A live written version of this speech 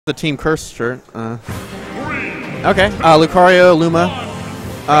the Team Curse shirt. Okay, Lucario, Luma.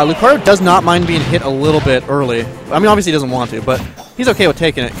 Lucario does not mind being hit a little bit early. I mean, obviously he doesn't want to, but he's okay with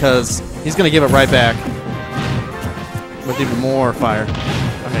taking it because he's going to give it right back with even more fire.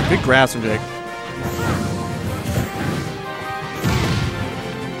 Okay, good grabs from Jake.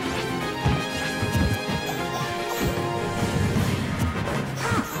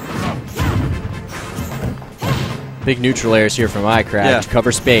 Big neutral airs here from iCraq to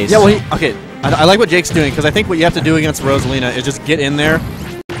cover space. Yeah, well, okay. I like what Jake's doing because I think what you have to do against Rosalina is just get in there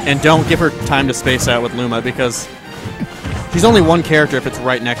and don't give her time to space out with Luma because she's only one character if it's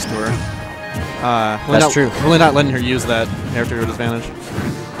right next to her. That's true. Really not letting her use that character to her advantage.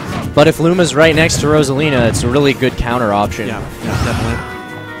 But if Luma's right next to Rosalina, it's a really good counter option. Yeah, definitely.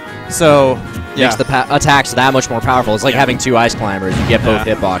 So, makes the attacks that much more powerful. It's like having two Ice Climbers. You get both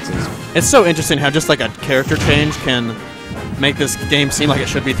hitboxes. It's so interesting how just like a character change can make this game seem like it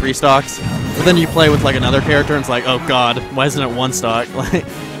should be 3 stocks. But then you play with like another character and it's like, oh god, why isn't it 1 stock? Like,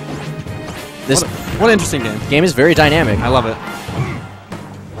 what an interesting game. The game is very dynamic. I love it.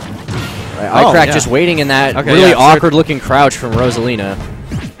 Right, iCraq just waiting in that really awkward looking crouch from Rosalina.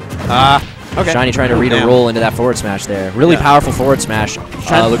 Okay. Shiny trying to read a roll into that forward smash there. Really powerful forward smash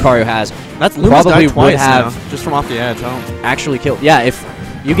Lucario has. That's Luma's probably would have just from off the edge. Actually killed. Yeah, if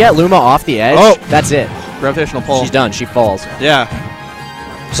you get Luma off the edge, that's it. Gravitational pull. She's done. She falls. Yeah.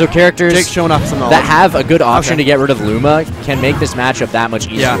 So characters Jake's showing off some that have a good option to get rid of Luma can make this matchup that much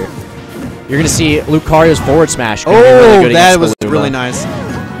easier. Yeah. You're going to see Lucario's forward smash. Really good that was really nice.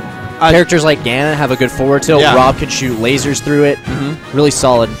 Characters like Ganon have a good forward tilt. Yeah. Rob can shoot lasers through it. Really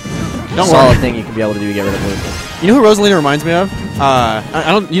solid. Solid thing you can be able to do to get rid of Luma. You know who Rosalina reminds me of?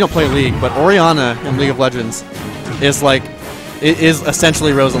 You don't play League, but Orianna in League of Legends is like is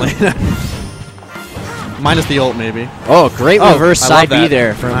essentially Rosalina. Minus the ult, maybe. Oh, great reverse side B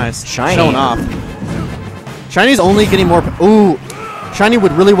there from Shiny. Showing off. Shiny's only getting more... Ooh. Shiny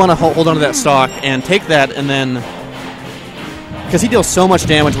would really want to hold on to that stock and take that and then... Because he deals so much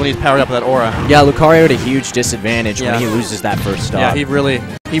damage when he's powered up with that aura. Yeah, Lucario at a huge disadvantage when he loses that first stock. Yeah, he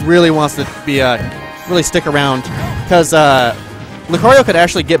really wants to be really stick around because Lucario could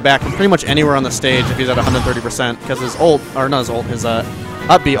actually get back from pretty much anywhere on the stage if he's at 130% because his ult, or not his ult, his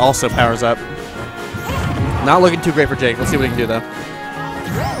up B also powers up. Not looking too great for Jake. Let's see what he can do though.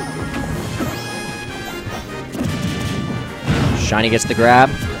 Shiny gets the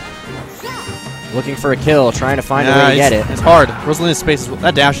grab. Looking for a kill, trying to find a way to get it. It's hard. Rosalina's space is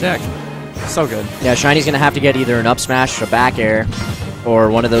that dash deck. So good. Yeah, Shiny's going to have to get either an up smash, a back air,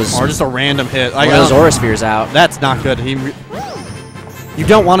 or one of those... Or just a random hit. One of those Aura Spheres out. That's not good. You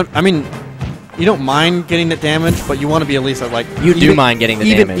don't want to... I mean, you don't mind getting the damage, but you want to be at least at like... You do mind getting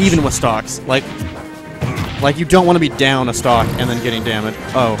the damage. Even with stocks. Like you don't want to be down a stock and then getting damage.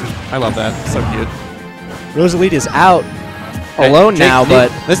 Oh, I love that. So cute. Rosalina is out. Alone now, but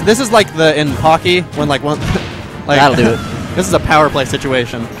this is like in hockey when like that'll do it. This is a power play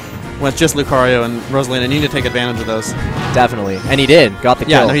situation when it's just Lucario and Rosalina, and you need to take advantage of those. Definitely, and he did. Got the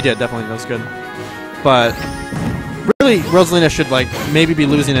kill. Yeah, no, he did. Definitely, that was good. But really, Rosalina should like maybe be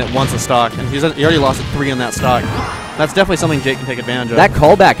losing it once a stock, and he already lost 3 in that stock. That's definitely something Jake can take advantage of. That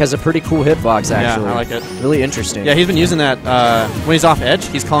callback has a pretty cool hitbox, actually. Yeah, I like it. Really interesting. Yeah, he's been using that when he's off edge.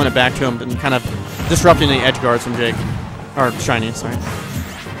 He's calling it back to him and kind of disrupting the edge guards from Jake. Or Shiny, sorry.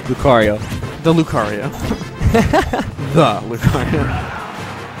 Lucario. The Lucario. The Lucario.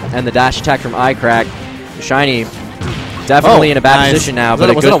 And the dash attack from iCraq. Shiny definitely in a bad position now.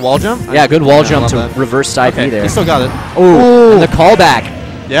 Was it a wall jump? Yeah, good wall jump to reverse side B there. He still got it. Oh, and the callback.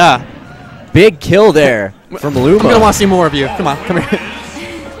 Yeah. Big kill there from Luma. I'm going to want to see more of you. Come on, come here.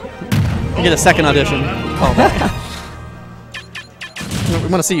 You get a second audition. We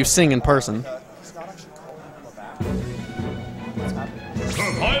want to see you sing in person.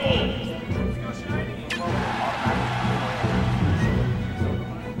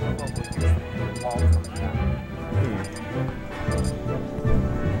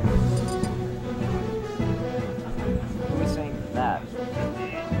 Who is saying that?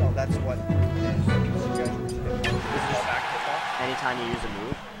 Well, that's what Anytime you use a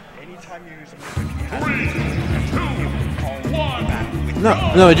move? Anytime you use a move, 3, 2, 1.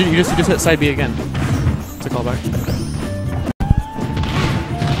 No, you just hit side B again. It's a callback.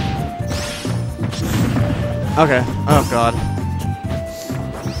 Okay. Oh god.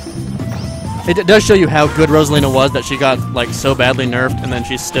 It does show you how good Rosalina was that she got like so badly nerfed, and then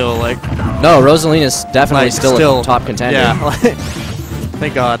she's still like. No, Rosalina's definitely still a top contender. Yeah.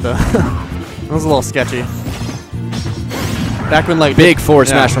 Thank God though. That was a little sketchy. Back when like big forward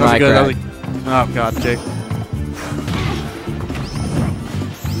smash from iCraq. Oh god, Jake.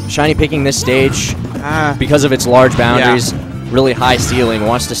 Shiny picking this stage because of its large boundaries, really high ceiling,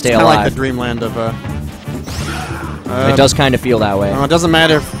 wants to stay alive. Kind of like the dreamland of... it does kind of feel that way. It doesn't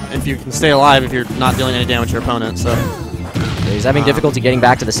matter if you can stay alive if you're not dealing any damage to your opponent, so... He's having difficulty getting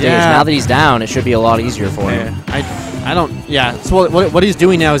back to the stage. Yeah. Now that he's down, it should be a lot easier for him. I don't... Yeah, so what he's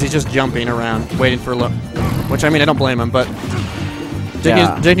doing now is he's just jumping around, waiting for... Which, I mean, I don't blame him, but...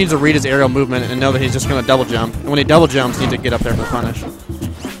 Jake needs to read his aerial movement and know that he's just going to double jump. And when he double jumps, he needs to get up there for the punish.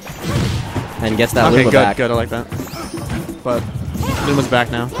 And gets that okay, Luma back. Good, I like that. But Luma's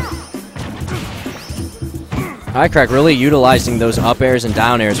back now. iCraq really utilizing those up airs and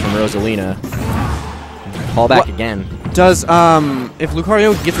down airs from Rosalina. Call back again. Does, if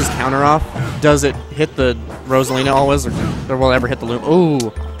Lucario gets his counter off, does it hit the Rosalina always, or will it ever hit the Luma?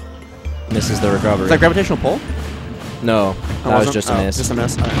 Ooh. Misses the recovery. Is that gravitational pull? No, that was just a miss. Just a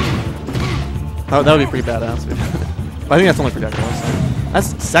miss. Right. That would be pretty badass. But I think that's only projectiles.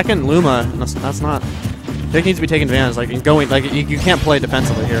 That's second Luma. That's not. Jake needs to be taking advantage. Like going, like you can't play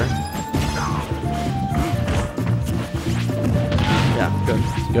defensively here. Yeah, good.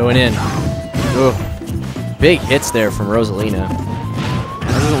 Going in. Ooh. Big hits there from Rosalina.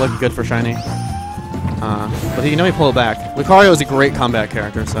 This doesn't look good for Shiny. But he pull it back. Lucario is a great combat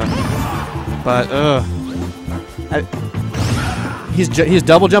character, so. But he's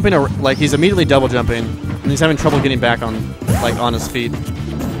double jumping, or like he's immediately double jumping, and he's having trouble getting back on his feet.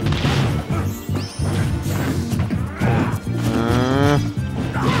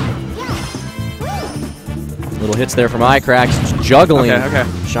 Little hits there from iCraq, juggling okay.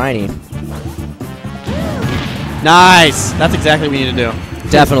 Shiny. Nice! That's exactly what we need to do.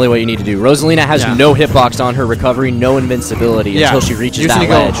 Definitely what you need to do. Rosalina has no hitbox on her recovery, no invincibility until she reaches that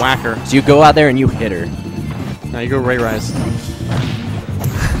ledge. Go whack her. So you go out there and you hit her. Now you go Ray Rise.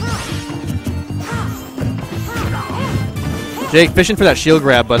 Jake fishing for that shield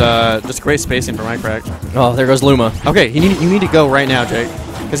grab, but just great spacing from iCraq. Oh, there goes Luma. Okay, you need to go right now, Jake,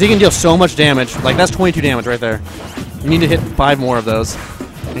 because he can deal so much damage. Like that's 22 damage right there. You need to hit 5 more of those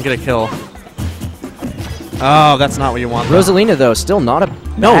and get a kill. Oh, that's not what you want. Rosalina, though, still not a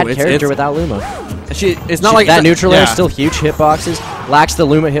bad character without Luma. It's not like that neutral air, still huge hitboxes. Lacks the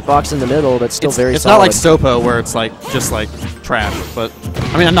Luma hitbox in the middle, but still very solid. It's not like Sopo where it's like just like trash. But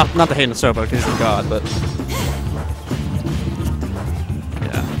I mean, I'm not the hating of Sopo because he's a god, but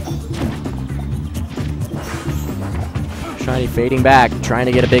yeah. Shiny fading back, trying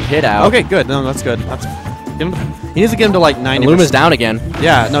to get a big hit out. Okay, good. No, that's good. He needs to get him to like 90%. Luma's down again.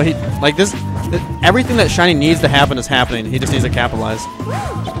 Yeah, no, he like this. Everything that Shiny needs to happen is happening. He just needs to capitalize.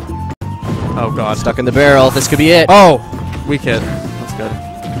 Oh god. Stuck in the barrel. This could be it. Oh! Weak hit. That's good.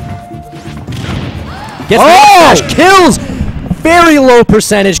 Gets the kills! Very low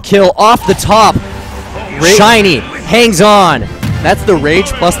percentage kill off the top. Shiny hangs on. That's the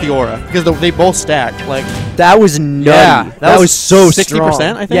rage plus the aura. Because they both stack. Like that was nutty. Yeah, that was so 60%, strong.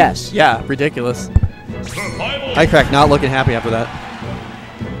 I think? Yes. Yeah, ridiculous. iCraq not looking happy after that.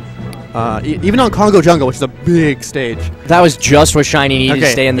 Even on Congo Jungle, which is a big stage. That was just what Shiny needed to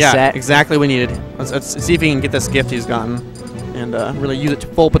stay in the set. Exactly what we needed. Let's see if he can get this gift he's gotten and really use it to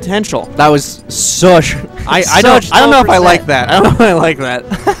full potential. That was such. I don't know if I like that. I don't know if I like that.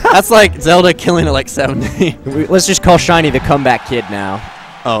 That's like Zelda killing it like 70. Let's just call Shiny the comeback kid now.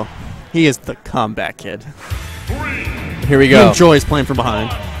 Oh, he is the comeback kid. Here we go. He enjoys playing from behind.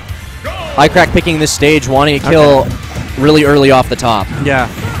 iCraq picking this stage, wanting to kill really early off the top. Yeah.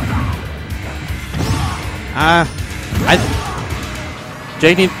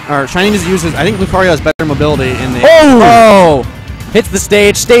 Shiny needs to use his. I think Lucario has better mobility in the. Oh! Hits the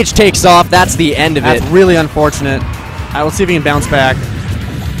stage. Stage takes off. That's the end of it. That's really unfortunate. Let's see if he can bounce back.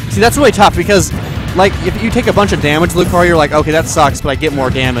 See, that's really tough because, like, if you take a bunch of damage, Lucario, you're like, okay, that sucks, but I get more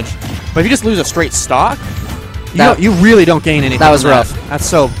damage. But if you just lose a straight stock, you really don't gain anything. That was rough.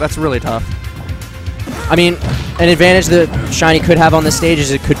 That's really tough. I mean, an advantage that Shiny could have on this stage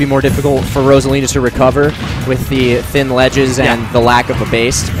is it could be more difficult for Rosalina to recover with the thin ledges and the lack of a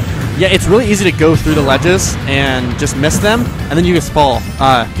base. Yeah, it's really easy to go through the ledges and just miss them, and then you just fall.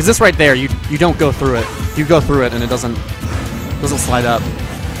 Because this right there, you don't go through it. You go through it, and it doesn't slide up.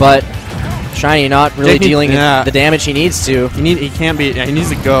 But Shiny not really dealing the damage he needs to. He needs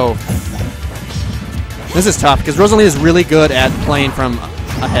to go. This is tough because Rosalina is really good at playing from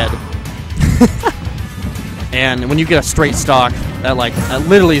ahead. And when you get a straight stock at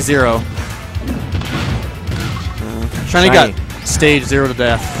literally 0, Shiny got stage 0 to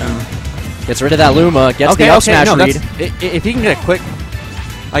death. And gets rid of that Luma, gets the up smash read. If he can get a quick,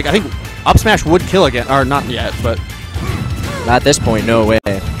 I think up smash would kill again, or not yet, but not at this point, no way.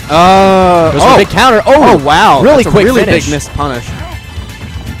 There's a big counter. Oh wow, really that's quick a really finish. big missed punish.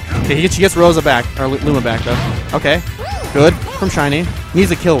 Okay, he gets Rosa back, or Luma back, though. Okay, good from Shiny.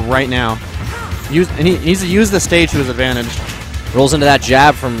 Needs a kill right now. And he needs to use the stage to his advantage. Rolls into that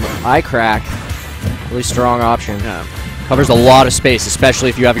jab from iCraq. Really strong option. Yeah. Covers a lot of space, especially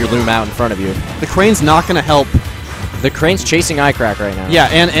if you have your Loom out in front of you. The Crane's not going to help. The Crane's chasing iCraq right now. Yeah,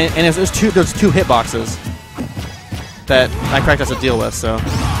 and there's two hitboxes that iCraq has to deal with, so.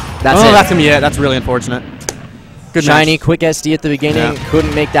 That's it. That's gonna be it. That's really unfortunate. Good Shiny, match. quick SD at the beginning. Yeah.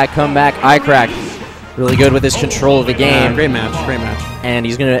 Couldn't make that comeback. iCraq really good with his control of the game. Great match, great match. And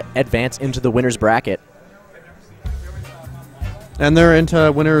he's going to advance into the winner's bracket. And they're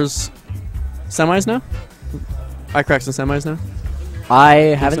into winners semis now? iCraq's in semis now? I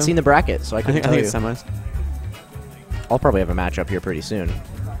haven't so? seen the bracket, so I I couldn't think tell it's you. semis. I'll probably have a matchup here pretty soon.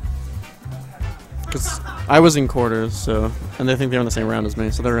 Because I was in quarters, so, and they think they're in the same round as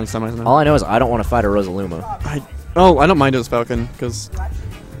me, so they're in semis now. All I know is I don't want to fight a Rosaluma. I don't mind it as Falcon, because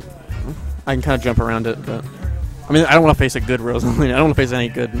I can kind of jump around it, but I mean, I don't want to face a good Rosalina. I don't want to face any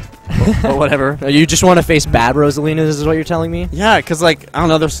good, but whatever. You just want to face bad Rosalinas, is what you're telling me? Yeah, because, like, I don't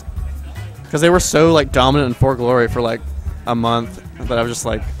know, because they were so, like, dominant in For Glory for, like, a month that I was just,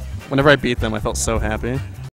 like, whenever I beat them, I felt so happy.